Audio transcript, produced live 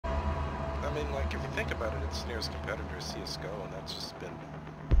mean, like, if you think about it, its nearest competitor is CSGO, and that's just been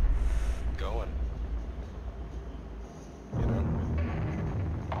going. You know?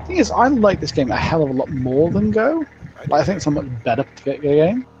 The thing is, I like this game a hell of a lot more than Go. I think it's a much better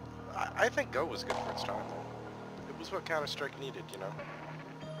game. I think Go was good for its time, though. It was what Counter-Strike needed, you know?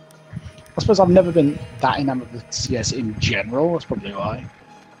 I suppose I've never been that enamored with CS in general, that's probably why.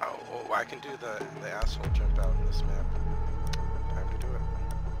 Oh, I can do the asshole jump out in this map. Time to do it.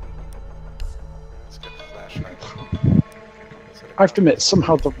 Let's get the flashlight. I have to admit,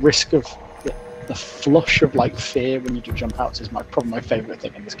 somehow the risk of the flush of like fear when you do jump outs is probably my favourite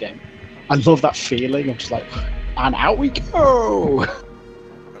thing in this game. I love that feeling of just like, and out we go!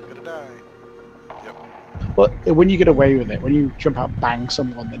 I'm gonna die. Yep. But when you get away with it, when you jump out, bang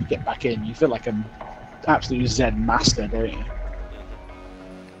someone, then you get back in, you feel like an absolute Zen master, don't you?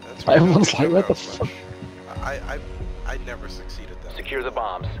 That's Like, everyone's like, where the fuck? I never succeeded that. Secure the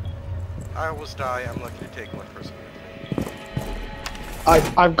bombs. I always die. I'm lucky to take one person with me.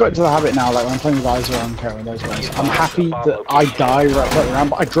 I've got into the habit now, like when I'm playing with Eyes around Co and those guys, I'm happy that I die right around,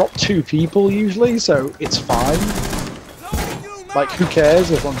 but I drop 2 people usually, so it's fine. Like, who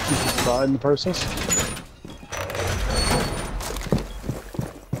cares as long as 2 people die in the process?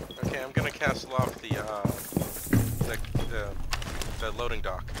 Okay, I'm gonna castle off the loading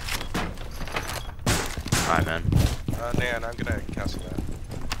dock. Alright, man. Nan, I'm gonna castle that.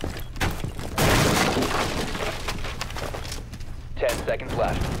 10 seconds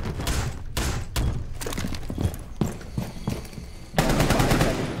left.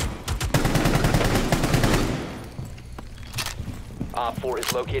 Op 4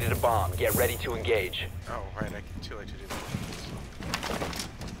 has located a bomb. Get ready to engage. Oh, right, too late to do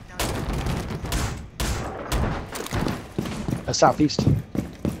that. Southeast.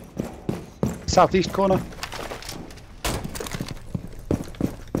 Southeast corner.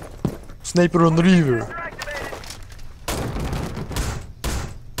 Sniper on the river.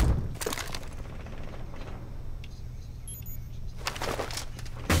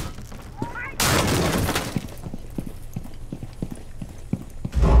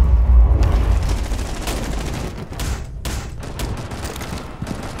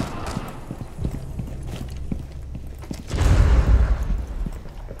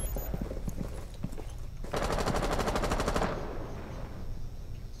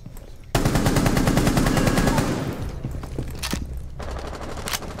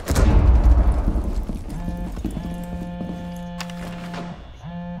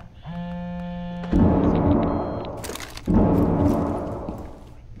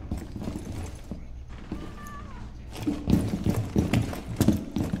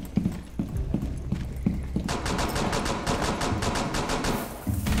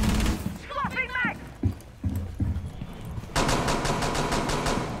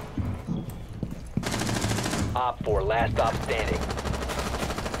 Op 4, last stop standing.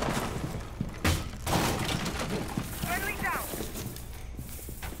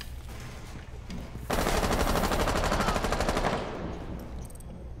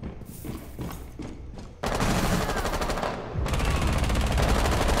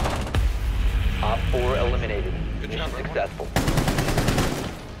 Op 4 eliminated. Mission successful.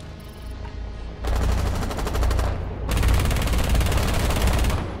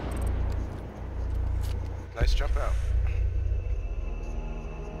 Nice jump out.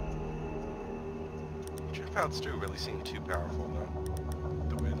 Jump outs do really seem too powerful,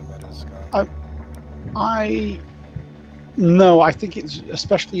 though. The way the meta is going. No, I think it's,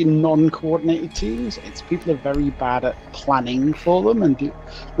 especially in non-coordinated teams, it's people are very bad at planning for them and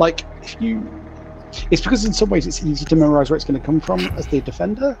it's because in some ways it's easy to memorize where it's going to come from as the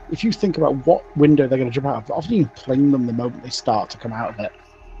defender. If you think about what window they're going to jump out of, often you ping them the moment they start to come out of it.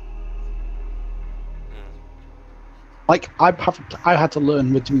 Like, I had to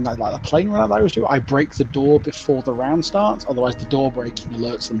learn with doing like the plane run out that I was doing, I break the door before the round starts, otherwise the door breaking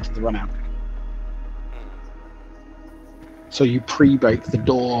alerts them to the run out. So you pre-break the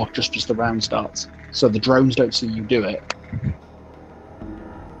door just as the round starts, so the drones don't see you do it.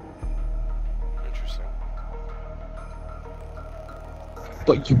 Interesting.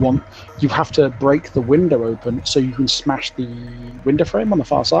 But you have to break the window open so you can smash the window frame on the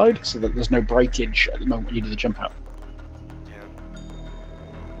far side, so that there's no breakage at the moment when you do the jump out.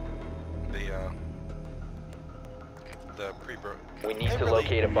 The pre-broke. We need to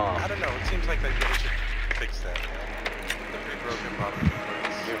locate a bomb. I don't know. It seems like they really should fix that. The pre-broken bomb.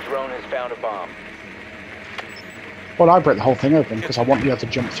 Your drone has found a bomb. Well, I break the whole thing open because I want you to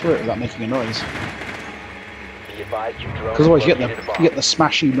jump through it without making a noise. Be advised your drone. Because otherwise you get the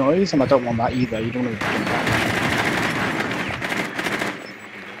smashy noise, and I don't want that either. You don't want to jump out.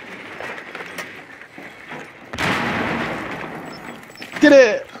 Did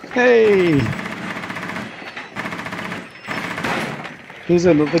it! Hey! Here's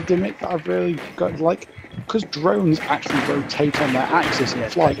another gimmick that I've really got, like, because drones actually rotate on their axis in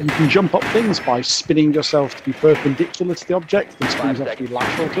flight, and you can jump up things by spinning yourself to be perpendicular to the object and spinning yourself to be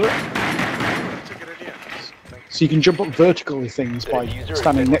lateral to it. That's a good idea. So you can jump up vertically things by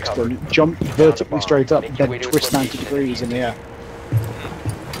standing next to them, jump vertically straight up, then twist 90 degrees in the air.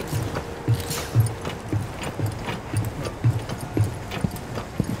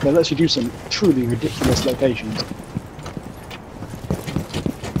 That lets you do some truly ridiculous locations.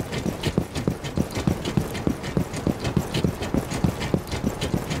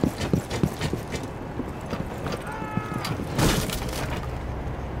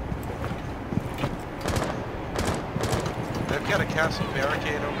 They've got a castle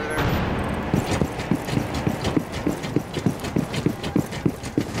barricade over there.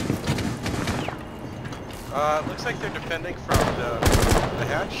 It looks like they're defending from the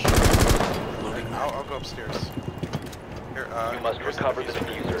hatch. I'll go upstairs. Here, You must recover the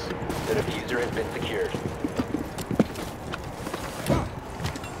diffuser. The diffuser has been secured.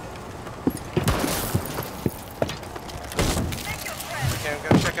 Okay, I'm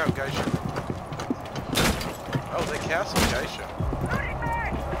gonna check out Geisha. Oh, the castle Geisha.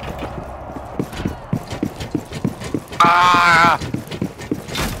 Ah!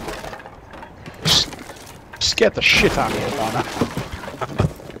 Scared the shit out of me, Donna.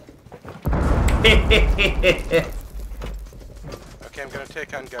 Okay, I'm gonna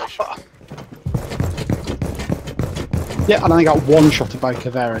take on Geisha. Yeah, and I got one-shotted by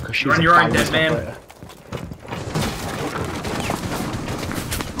Chimera because she's You're on a your own, balanced dead man. operator.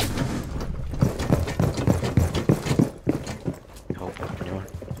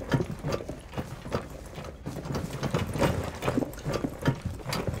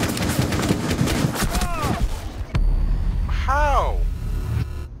 How?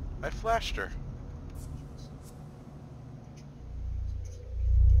 I flashed her.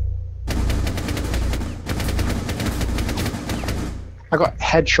 I got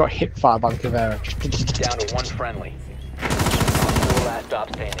headshot hip fire by the Chimera. Down to one friendly. Four last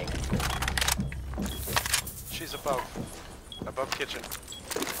stop standing. She's above kitchen.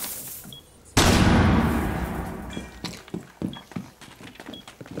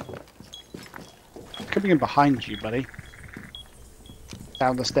 Coming in behind you, buddy.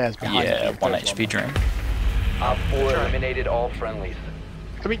 Down the stairs behind you. Yeah, 1 HP drain. Op 4 eliminated all friendlies.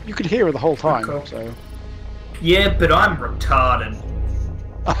 I mean, you could hear her the whole time, Cool. so... Yeah, but I'm retarded.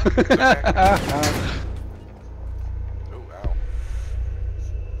 Oh, ow.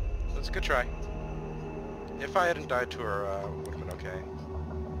 That's a good try. If I hadn't died to her, would have been okay.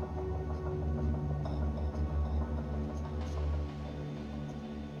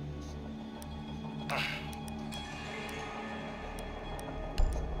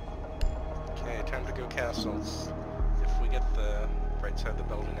 Okay, time to go castles. If we get the right side of the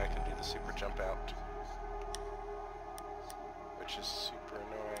building, I can do the super jump out. Which is super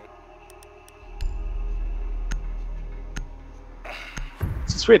annoying.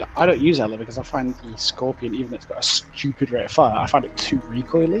 It's weird, I don't use Ela because I find the Scorpion, even though it's got a stupid rate of fire, I find it too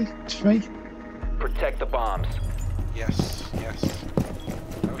recoily for me. Protect the bombs. Yes, yes.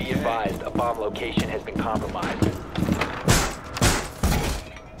 Be Okay. advised, a bomb location has been compromised.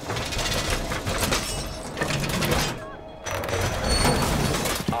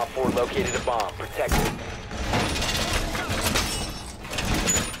 Op 4 located a bomb. Protect it.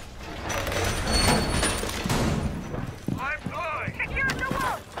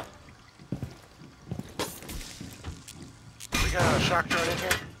 We got a shock drone in here.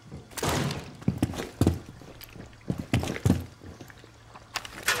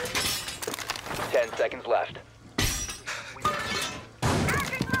 Seconds left.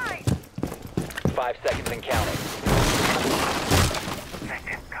 5 seconds and counting.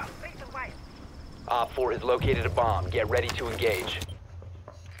 Op 4 has located a bomb. Get ready to engage.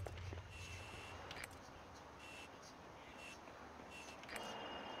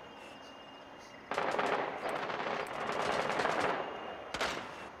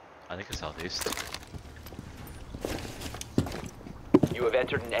 I think it's southeast. You have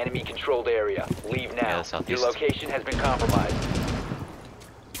entered an enemy-controlled area. Leave now. Yeah, southeast. Your location has been compromised.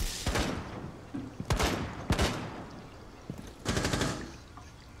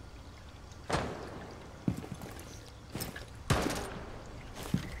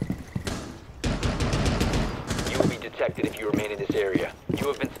 You will be detected if you remain in this area. You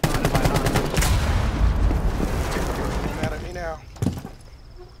have been spotted by hostiles. You're mad at me now.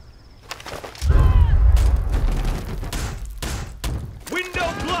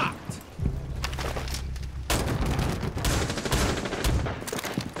 Window blocked!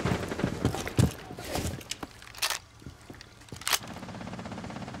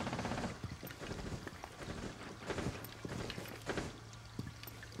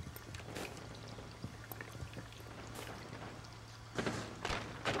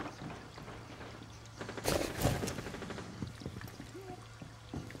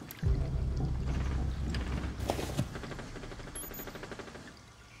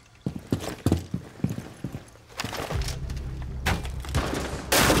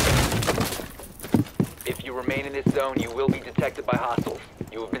 you remain in this zone, you will be detected by hostiles.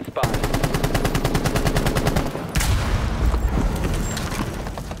 You have been spotted.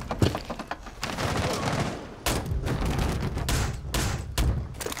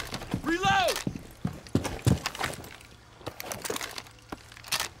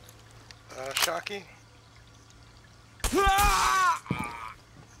 Shocky?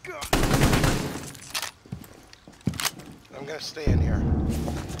 I'm gonna stay in here.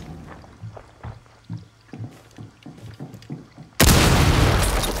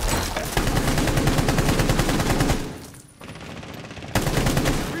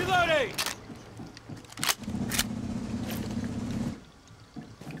 Reloading!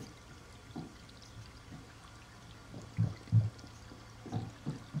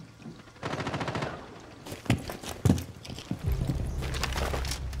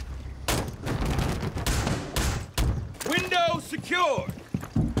 Secured.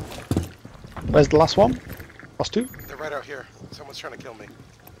 Where's the last one? Last two? They're right out here. Someone's trying to kill me.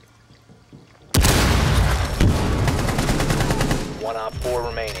 1 op 4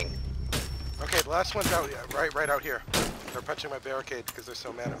 remaining. Okay, the last one's out, right out here. They're punching my barricade because they're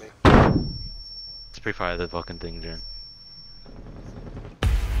so mad at me. Let's pre-fire the fucking thing, Jen.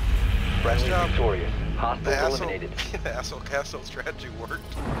 Friendly job. victorious. The Hostiles eliminated. the asshole castle strategy worked.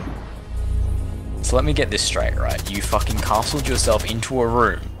 So let me get this straight, right? You fucking castled yourself into a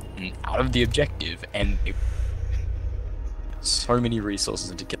room out of the objective and so many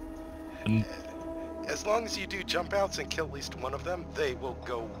resources into kill. As long as you do jump outs and kill at least one of them, they will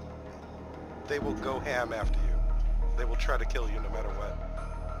go ham after you. They will try to kill you no matter what.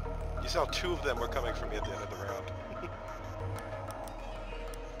 You saw 2 of them were coming for me at the end of the round.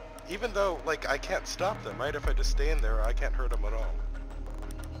 Even though, like, I can't stop them, right? If I just stay in there, I can't hurt them at all.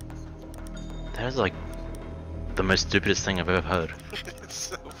 That is like the most stupidest thing I've ever heard. It's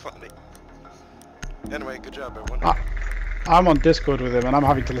so funny. Anyway, good job, everyone. I'm on Discord with him and I'm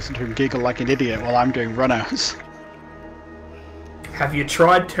having to listen to him giggle like an idiot while I'm doing runouts. Have you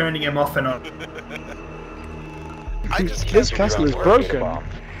tried turning him off and on? I just This can't castle is figure out broken.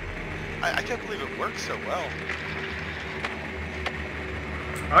 I can't believe it works so well.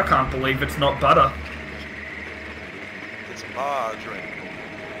 I can't believe it's not butter. It's margarine.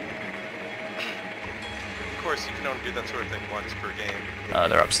 Of course, you can only do that sort of thing once per game.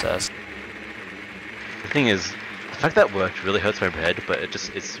 They're upstairs. The thing is, the fact that worked really hurts my head, but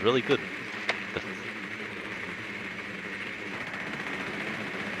it's really good.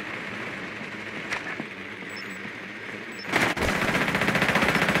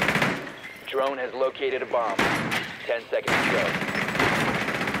 Drone has located a bomb. 10 seconds to go.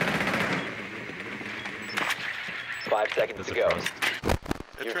 5 seconds to go.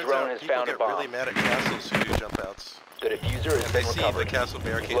 It Your turns drone out has people found a get bomb. really mad at castles who do jump outs. The diffuser has And they been see the recovered. castle You've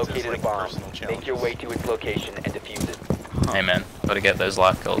barricades as located like a bomb. personal Make challenges. your way to its location and defuse it. Hey man, gotta get those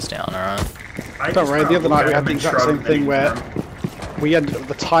life goals down, alright? Don't worry, the other night we had the exact same thing where we ended up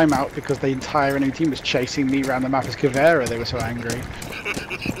with the timeout because the entire enemy team was chasing me around the map as Chimera. They were so angry.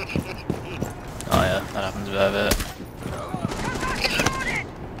 Oh yeah, that happens with a bit.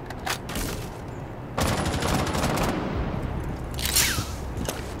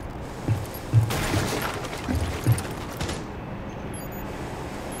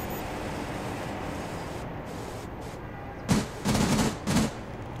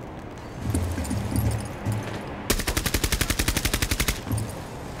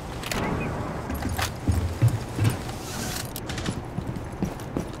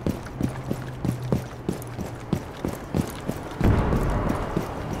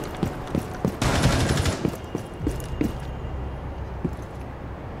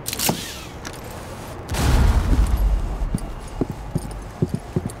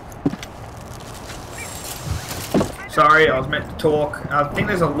 Sorry, I was meant to talk. I think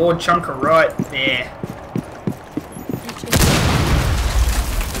there's a Lord Chunker right there.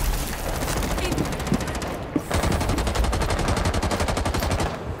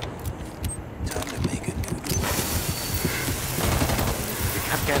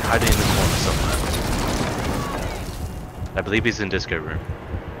 Capcan hiding in the corner somewhere. I believe he's in disco room.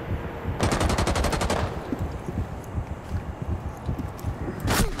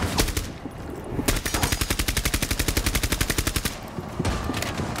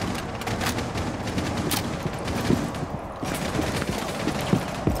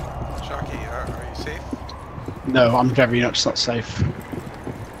 Shocky, are you safe? No, I'm very much not safe.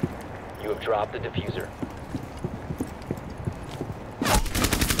 You have dropped the diffuser.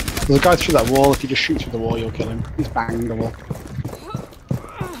 There's a guy through that wall. If you just shoot through the wall, you'll kill him. He's banging the wall.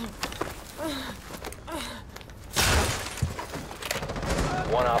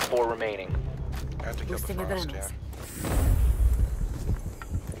 One op 4 remaining. Tried to kill the Boosting frost, adrenaline. yeah.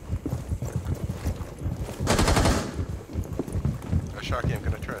 Oh, Shocky, I'm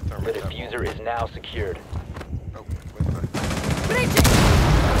gonna try to The thermite that wall. diffuser is now secured. Oh, wait a minute.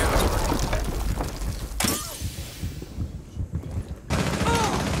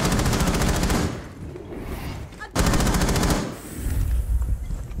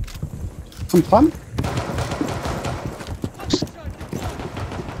 Some fun?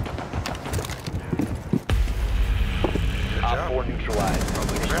 Good Op job. 4 neutralized.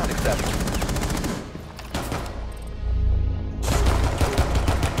 Holy Mission crap. successful.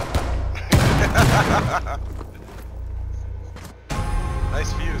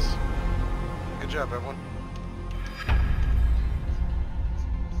 Nice fuse. Good job, everyone.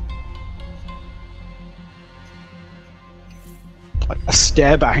 Like a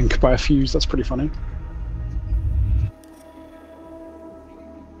stair bank by a fuse, that's pretty funny.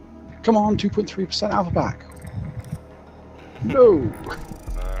 Come on, 2.3% alpha back. No!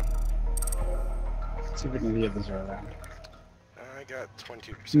 Let's see if any of the others are around. I got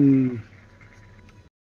 22%. Hmm.